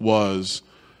Democrats was,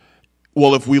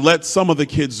 well, if we let some of the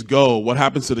kids go, what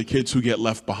happens to the kids who get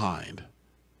left behind?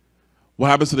 What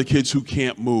happens to the kids who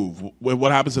can't move?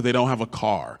 What happens if they don't have a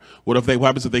car? What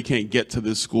happens if they can't get to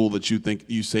this school that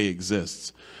you say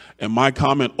exists? And my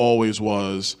comment always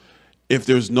was, if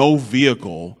there's no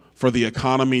vehicle for the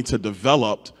economy to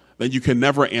develop, then you can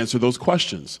never answer those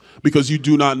questions because you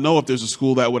do not know if there's a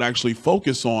school that would actually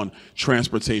focus on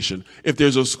transportation, if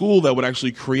there's a school that would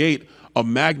actually create a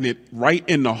magnet right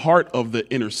in the heart of the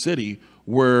inner city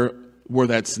where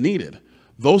that's needed.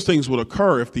 Those things would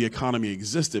occur if the economy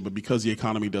existed, but because the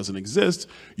economy doesn't exist,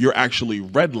 you're actually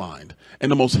redlined.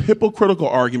 And the most hypocritical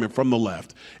argument from the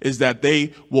left is that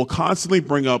they will constantly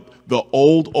bring up the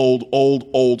old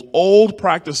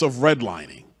practice of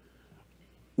redlining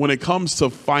when it comes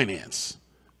to finance.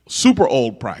 Super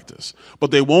old practice. But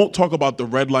they won't talk about the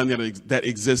red line that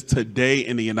exists today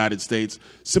in the United States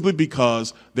simply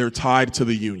because they're tied to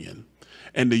the union.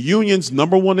 And the union's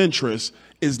number one interest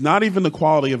is not even the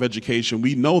quality of education.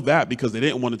 We know that because they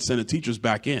didn't want to send the teachers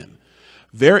back in.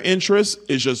 Their interest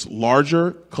is just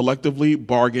larger, collectively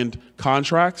bargained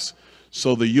contracts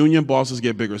so the union bosses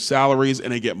get bigger salaries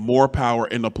and they get more power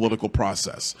in the political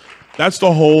process. That's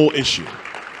the whole issue.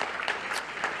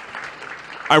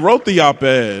 I wrote the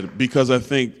op-ed because I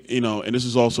think, and this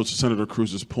is also to Senator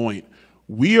Cruz's point,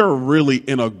 we are really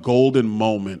in a golden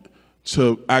moment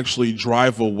to actually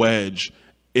drive a wedge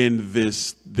in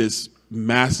this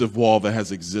massive wall that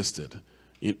has existed.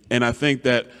 And I think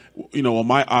that, what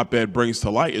my op-ed brings to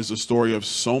light is the story of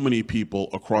so many people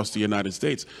across the United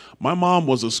States. My mom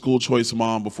was a school choice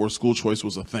mom before school choice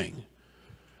was a thing.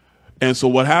 And so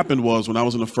what happened was when I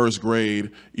was in the first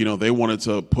grade, they wanted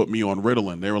to put me on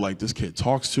Ritalin. They were like, this kid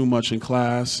talks too much in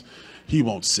class. He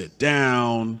won't sit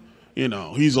down.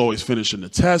 He's always finishing the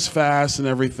test fast and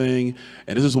everything.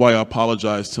 And this is why I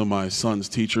apologize to my son's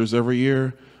teachers every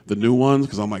year, the new ones,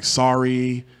 because I'm like,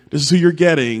 sorry, this is who you're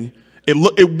getting.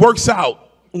 It works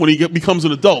out when he becomes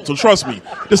an adult. So trust me,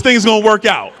 this thing is going to work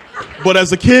out. But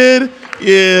as a kid,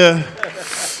 yeah,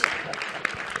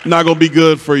 not going to be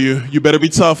good for you. You better be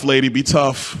tough, lady. Be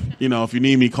tough. If you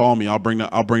need me, call me. I'll bring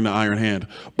the iron hand.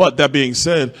 But that being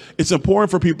said, it's important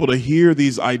for people to hear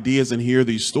these ideas and hear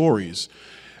these stories.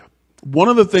 One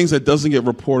of the things that doesn't get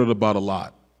reported about a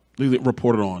lot,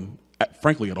 reported on,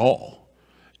 frankly, at all,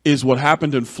 is what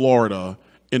happened in Florida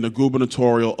in the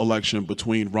gubernatorial election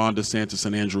between Ron DeSantis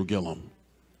and Andrew Gillum.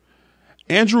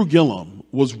 Andrew Gillum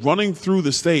was running through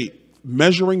the state,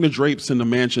 measuring the drapes in the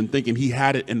mansion, thinking he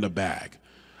had it in the bag.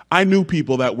 I knew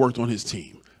people that worked on his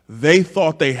team. They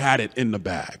thought they had it in the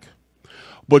bag.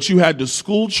 But you had the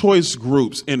school choice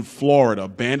groups in Florida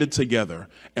banded together,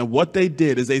 and what they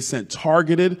did is they sent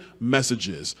targeted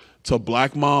messages to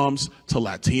black moms, to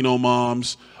Latino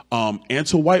moms, and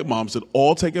to white moms that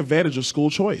all take advantage of school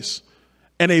choice.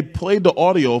 And they played the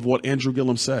audio of what Andrew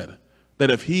Gillum said,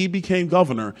 that if he became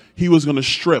governor, he was going to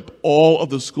strip all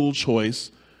of the school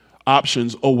choice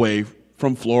options away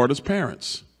from Florida's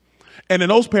parents. And then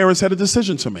those parents had a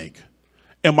decision to make.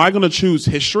 Am I going to choose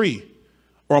history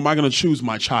or am I going to choose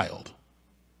my child?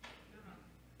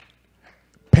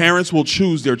 Parents will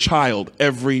choose their child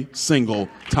every single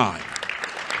time.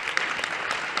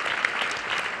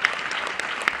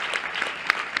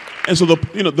 And so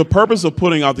the purpose of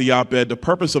putting out the op-ed, the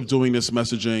purpose of doing this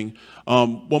messaging,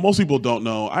 what most people don't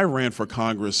know, I ran for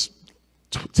Congress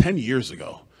 10 years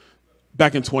ago.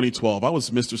 Back in 2012, I was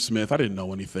Mr. Smith. I didn't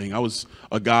know anything. I was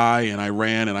a guy, and I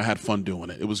ran, and I had fun doing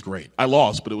it. It was great. I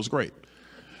lost, but it was great.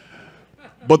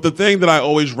 But the thing that I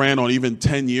always ran on, even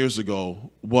 10 years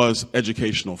ago, was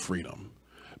educational freedom.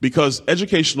 Because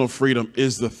educational freedom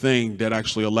is the thing that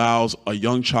actually allows a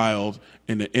young child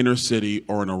in the inner city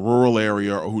or in a rural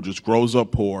area or who just grows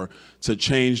up poor to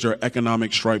change their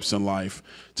economic stripes in life,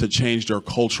 to change their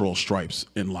cultural stripes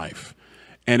in life.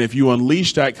 And if you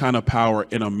unleash that kind of power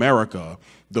in America,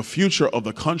 the future of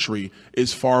the country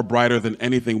is far brighter than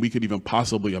anything we could even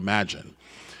possibly imagine.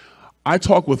 I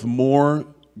talk with more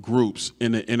groups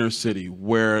in the inner city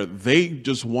where they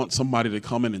just want somebody to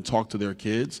come in and talk to their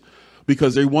kids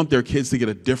because they want their kids to get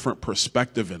a different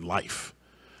perspective in life.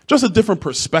 Just a different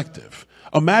perspective.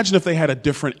 Imagine if they had a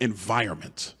different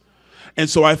environment. And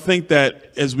so I think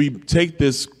that as we take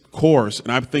this course,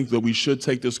 and I think that we should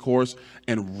take this course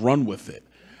and run with it.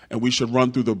 And we should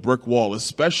run through the brick wall,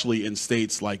 especially in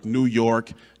states like New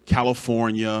York,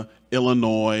 California,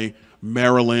 Illinois,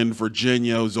 Maryland,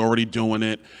 Virginia is already doing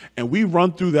it. And we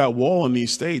run through that wall in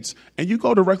these states, and you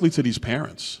go directly to these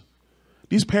parents.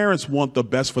 These parents want the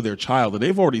best for their child, and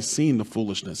they've already seen the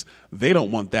foolishness. They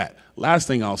don't want that. Last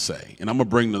thing I'll say, and I'm going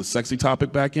to bring the sexy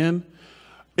topic back in.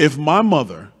 If my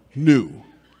mother knew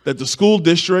that the school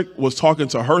district was talking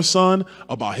to her son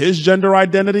about his gender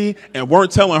identity and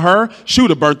weren't telling her, she would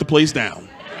have burnt the place down.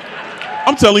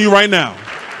 I'm telling you right now.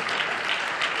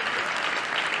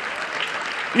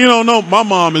 No, my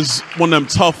mom is one of them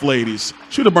tough ladies.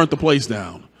 She would have burnt the place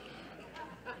down.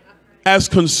 As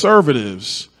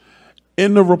conservatives,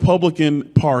 in the Republican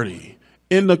Party,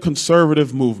 in the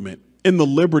conservative movement, in the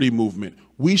liberty movement,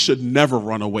 we should never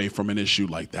run away from an issue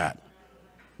like that.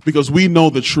 Because we know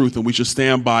the truth and we should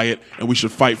stand by it and we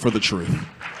should fight for the truth.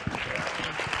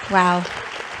 Wow.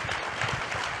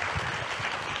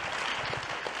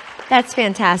 That's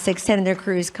fantastic, Senator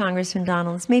Cruz, Congressman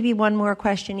Donalds. Maybe one more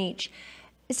question each.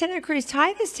 Senator Cruz,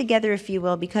 tie this together, if you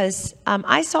will, because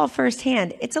I saw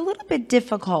firsthand it's a little bit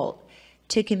difficult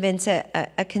to convince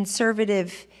a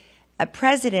conservative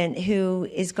president who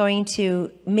is going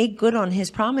to make good on his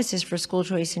promises for school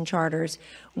choice and charters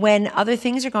when other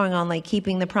things are going on, like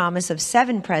keeping the promise of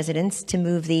 7 presidents to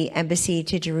move the embassy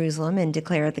to Jerusalem and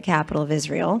declare it the capital of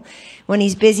Israel, when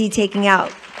he's busy taking out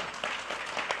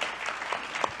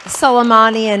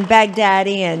Soleimani and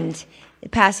Baghdadi and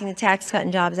passing the Tax Cut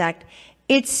and Jobs Act.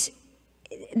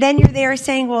 Then you're there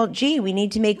saying, well, gee, we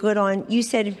need to make good on, you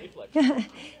said,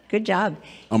 good job.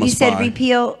 I'm a you spy. said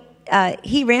repeal,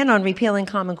 he ran on repealing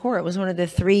Common Core. It was one of the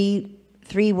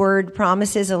three-word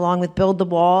promises, along with build the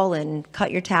wall and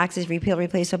cut your taxes, repeal,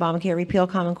 replace Obamacare, repeal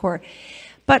Common Core.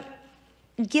 But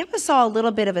give us all a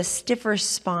little bit of a stiffer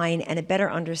spine and a better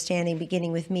understanding,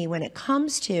 beginning with me, when it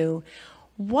comes to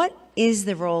what is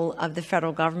the role of the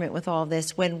federal government with all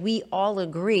this, when we all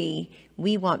agree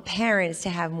we want parents to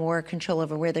have more control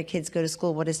over where their kids go to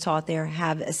school, what is taught there,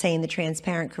 have a say in the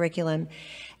transparent curriculum.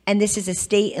 And this is a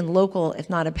state and local, if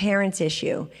not a parent's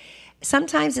issue.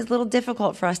 Sometimes it's a little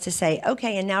difficult for us to say,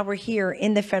 okay, and now we're here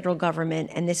in the federal government,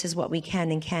 and this is what we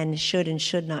can, should, and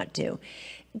should not do.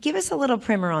 Give us a little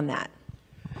primer on that.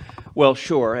 Well,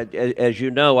 sure. As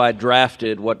you know, I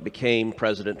drafted what became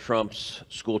President Trump's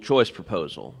school choice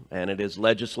proposal, and it is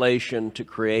legislation to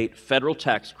create federal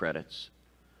tax credits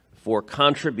for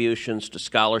contributions to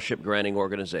scholarship-granting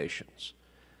organizations.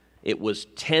 It was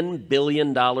 $10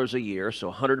 billion a year,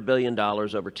 so $100 billion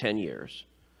over 10 years,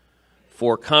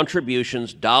 for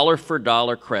contributions,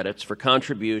 dollar-for-dollar credits for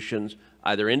contributions,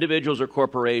 either individuals or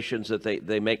corporations that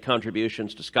they make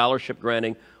contributions to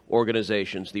scholarship-granting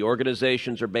organizations. The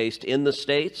organizations are based in the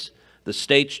states. The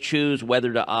states choose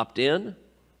whether to opt in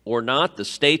or not. The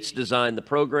states design the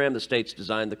program. The states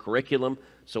design the curriculum.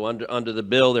 So under the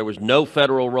bill, there was no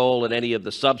federal role in any of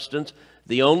the substance.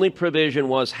 The only provision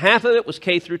was half of it was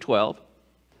K through 12,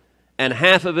 and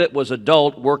half of it was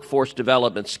adult workforce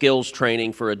development, skills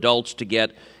training for adults to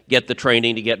get the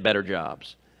training to get better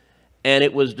jobs. And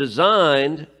it was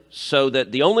designed so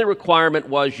that the only requirement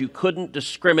was you couldn't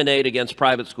discriminate against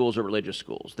private schools or religious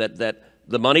schools, that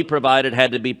the money provided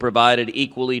had to be provided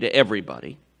equally to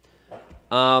everybody.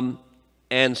 And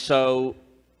so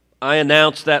I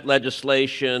announced that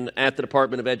legislation at the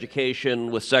Department of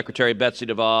Education with Secretary Betsy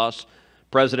DeVos.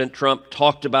 President Trump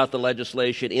talked about the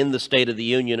legislation in the State of the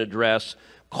Union address,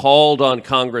 called on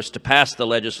Congress to pass the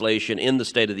legislation in the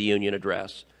State of the Union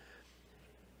address.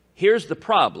 Here's the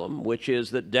problem, which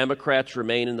is that Democrats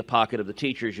remain in the pocket of the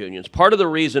teachers' unions. Part of the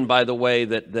reason, by the way,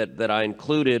 that I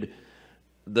included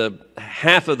the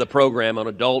half of the program on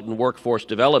adult and workforce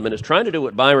development is trying to do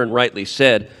what Byron rightly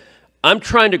said. I'm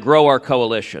trying to grow our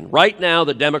coalition. Right now,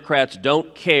 the Democrats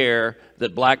don't care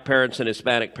that black parents and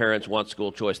Hispanic parents want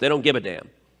school choice. They don't give a damn.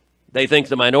 They think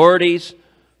the minorities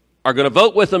are going to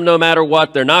vote with them no matter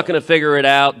what. They're not going to figure it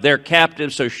out. They're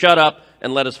captive, so shut up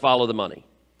and let us follow the money.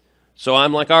 So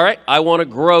I'm like, all right, I want to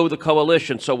grow the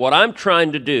coalition. So what I'm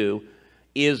trying to do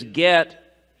is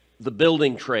get the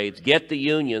building trades, get the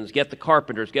unions, get the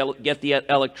carpenters, get the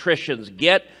electricians,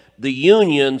 get the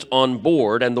unions on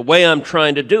board. And the way I'm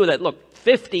trying to do that, look,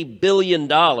 $50 billion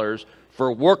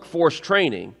for workforce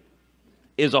training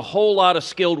is a whole lot of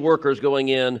skilled workers going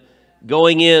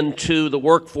into the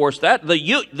workforce.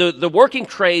 The working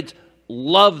trades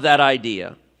love that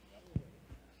idea,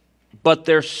 but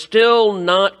they're still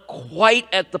not quite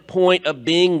at the point of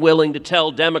being willing to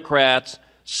tell Democrats,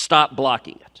 stop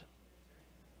blocking it.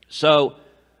 So,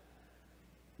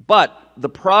 but the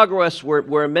progress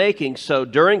we're making, so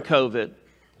during COVID,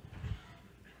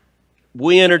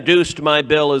 we introduced my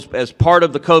bill as part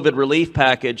of the COVID relief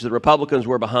package the Republicans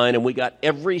were behind, and we got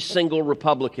every single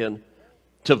Republican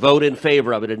to vote in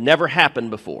favor of it. It had never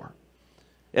happened before.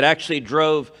 It actually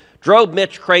drove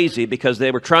Mitch crazy because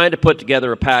they were trying to put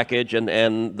together a package,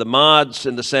 and the mods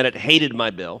in the Senate hated my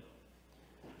bill.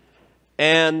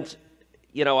 And,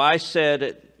 I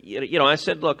said,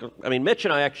 look, I mean, Mitch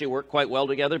and I actually work quite well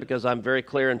together because I'm very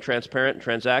clear and transparent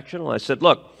and transactional. I said,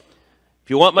 look, if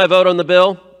you want my vote on the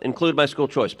bill, include my school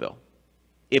choice bill.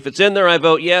 If it's in there, I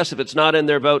vote yes. If it's not in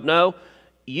there, vote no.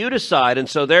 You decide. And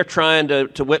so they're trying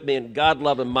to whip me, and God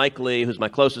love him, Mike Lee, who's my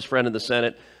closest friend in the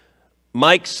Senate.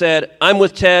 Mike said, I'm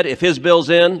with Ted. If his bill's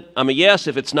in, I'm a yes.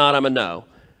 If it's not, I'm a no.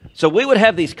 So we would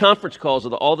have these conference calls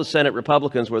with all the Senate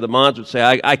Republicans where the moms would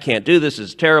say, I can't do this, this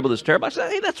is terrible, this is terrible. I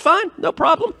said, hey, that's fine, no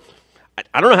problem.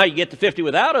 I don't know how you get to 50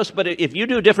 without us, but if you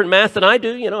do different math than I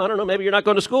do, I don't know, maybe you're not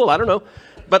going to school, I don't know.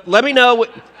 But let me know,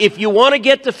 if you want to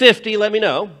get to 50, let me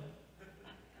know.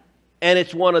 And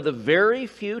it's one of the very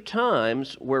few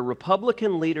times where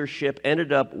Republican leadership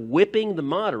ended up whipping the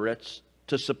moderates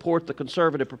to support the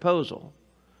conservative proposal.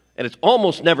 And it's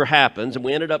almost never happens, and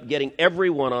we ended up getting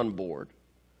everyone on board,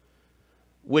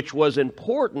 which was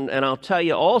important, and I'll tell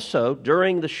you also,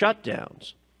 during the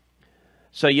shutdowns.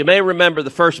 So you may remember the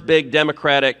first big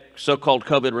Democratic so-called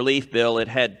COVID relief bill. It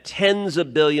had tens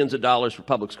of billions of dollars for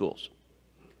public schools.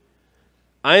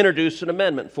 I introduced an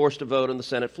amendment, forced a vote on the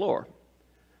Senate floor.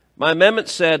 My amendment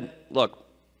said, look,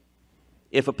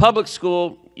 if a public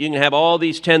school, you can have all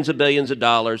these tens of billions of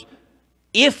dollars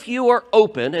if you are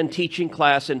open and teaching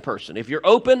class in person. If you're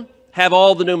open, have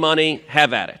all the new money,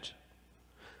 have at it.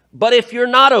 But if you're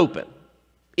not open,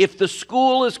 if the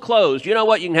school is closed, you know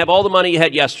what? You can have all the money you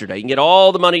had yesterday. You can get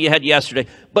all the money you had yesterday.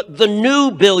 But the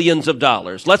new billions of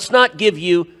dollars, let's not give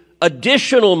you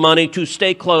additional money to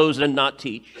stay closed and not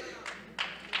teach.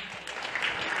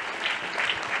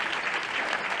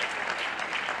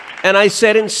 And I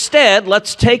said, instead,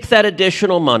 let's take that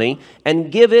additional money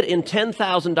and give it in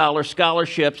 $10,000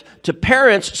 scholarships to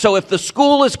parents, so if the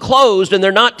school is closed and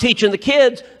they're not teaching the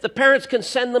kids, the parents can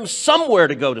send them somewhere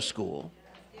to go to school.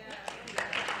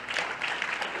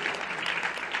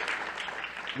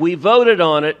 We voted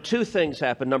on it. Two things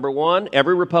happened. Number one,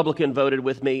 every Republican voted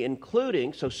with me,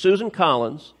 including, so Susan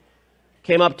Collins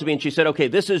came up to me and she said, okay,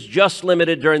 this is just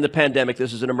limited during the pandemic.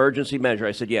 This is an emergency measure.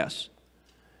 I said, yes.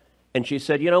 And she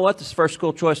said, you know what, this first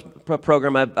school choice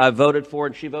program I voted for,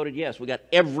 and she voted yes. We got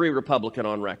every Republican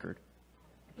on record.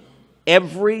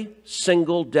 Every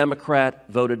single Democrat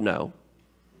voted no.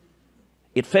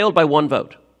 It failed by one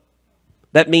vote.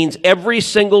 That means every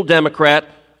single Democrat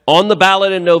on the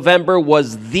ballot in November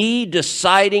was the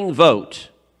deciding vote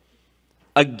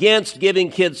against giving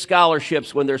kids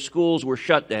scholarships when their schools were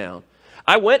shut down.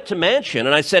 I went to Manchin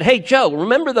and I said, hey, Joe,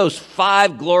 remember those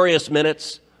 5 glorious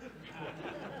minutes?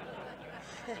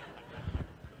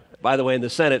 By the way, in the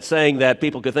Senate, saying that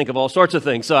people could think of all sorts of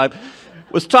things. So I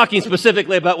was talking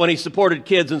specifically about when he supported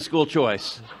kids in school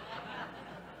choice.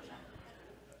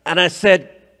 And I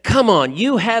said, come on,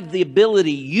 you have the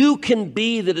ability. You can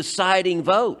be the deciding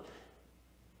vote.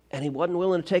 And he wasn't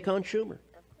willing to take on Schumer.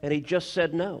 And he just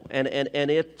said no.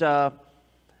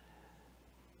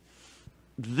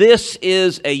 This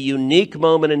is a unique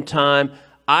moment in time.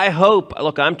 I hope,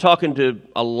 look, I'm talking to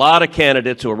a lot of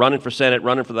candidates who are running for Senate,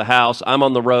 running for the House. I'm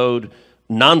on the road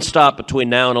nonstop between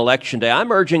now and Election Day.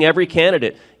 I'm urging every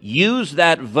candidate, use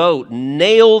that vote,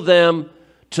 nail them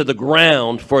to the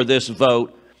ground for this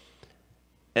vote.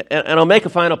 And I'll make a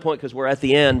final point because we're at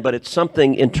the end, but it's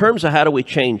something in terms of how do we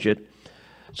change it.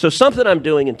 So something I'm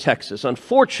doing in Texas.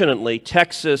 Unfortunately,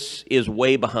 Texas is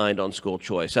way behind on school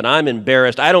choice, and I'm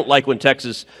embarrassed. I don't like when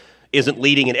Texas isn't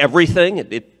leading in everything.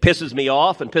 It pisses me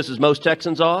off and pisses most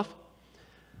Texans off.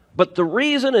 But the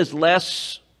reason is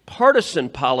less partisan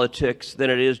politics than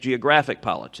it is geographic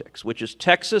politics, which is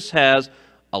Texas has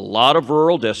a lot of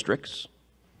rural districts,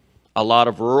 a lot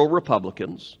of rural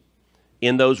Republicans.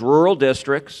 In those rural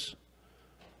districts,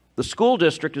 the school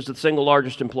district is the single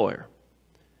largest employer.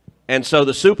 And so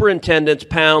the superintendents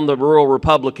pound the rural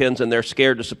Republicans, and they're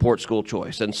scared to support school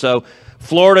choice. And so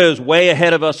Florida is way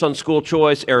ahead of us on school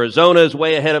choice. Arizona is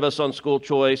way ahead of us on school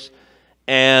choice.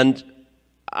 And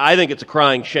I think it's a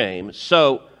crying shame.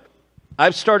 So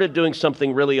I've started doing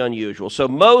something really unusual. So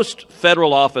most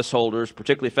federal office holders,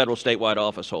 particularly federal statewide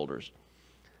office holders,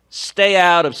 stay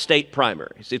out of state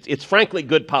primaries. It's frankly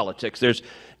good politics.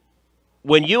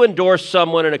 When you endorse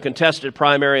someone in a contested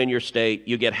primary in your state,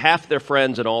 you get half their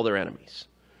friends and all their enemies.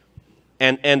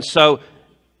 And so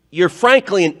you're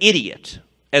frankly an idiot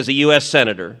as a U.S.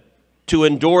 senator to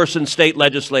endorse in state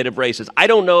legislative races. I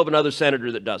don't know of another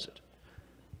senator that does it.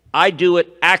 I do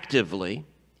it actively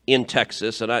in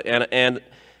Texas,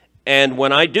 and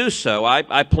when I do so,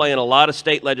 I play in a lot of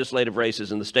state legislative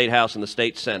races in the State House and the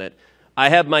State Senate. I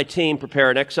have my team prepare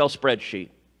an Excel spreadsheet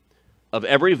of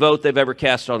every vote they've ever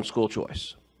cast on school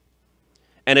choice.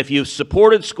 And if you've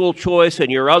supported school choice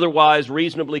and you're otherwise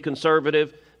reasonably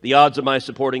conservative, the odds of my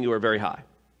supporting you are very high.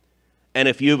 And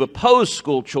if you've opposed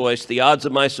school choice, the odds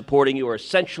of my supporting you are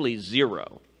essentially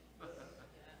zero.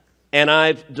 And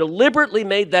I've deliberately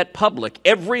made that public.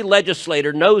 Every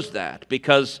legislator knows that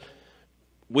because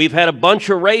we've had a bunch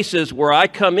of races where I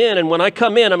come in, and when I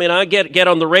come in, I get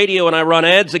on the radio and I run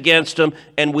ads against them,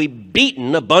 and we've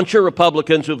beaten a bunch of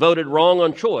Republicans who voted wrong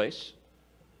on choice.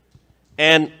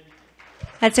 And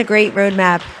That's a great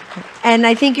roadmap. And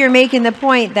I think you're making the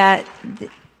point that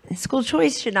school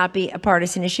choice should not be a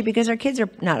partisan issue because our kids are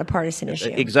not a partisan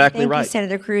issue. Exactly right. Thank you,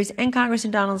 Senator Cruz and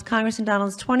Congressman Donalds. Congressman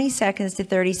Donalds, 20 seconds to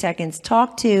 30 seconds.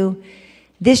 Talk to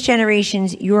this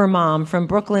generation's your mom from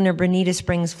Brooklyn or Bonita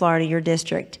Springs, Florida, your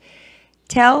district.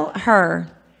 Tell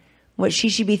her what she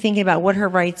should be thinking about, what her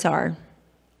rights are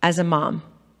as a mom.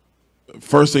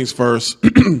 First things first,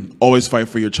 always fight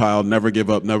for your child. Never give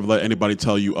up. Never let anybody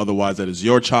tell you otherwise. That is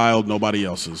your child, nobody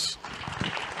else's.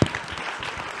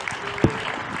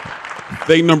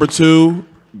 Thing number two,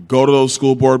 go to those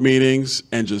school board meetings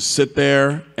and just sit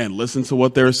there and listen to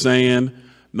what they're saying.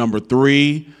 Number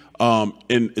three,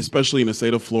 especially in the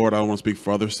state of Florida, I don't want to speak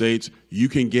for other states, you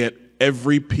can get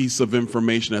every piece of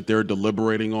information that they're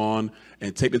deliberating on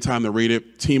and take the time to read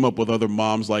it, team up with other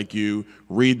moms like you,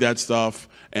 read that stuff.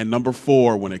 And number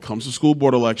four, when it comes to school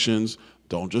board elections,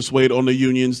 don't just wait on the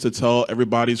unions to tell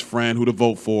everybody's friend who to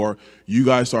vote for. You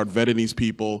guys start vetting these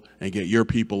people and get your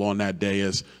people on that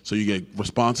dais so you get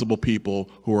responsible people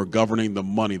who are governing the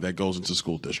money that goes into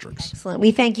school districts. Excellent.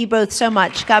 We thank you both so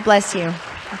much. God bless you.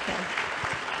 Okay.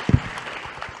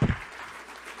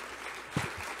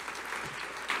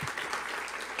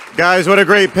 Guys, what a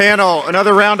great panel.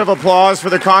 Another round of applause for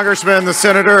the Congressman, the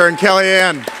Senator, and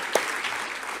Kellyanne.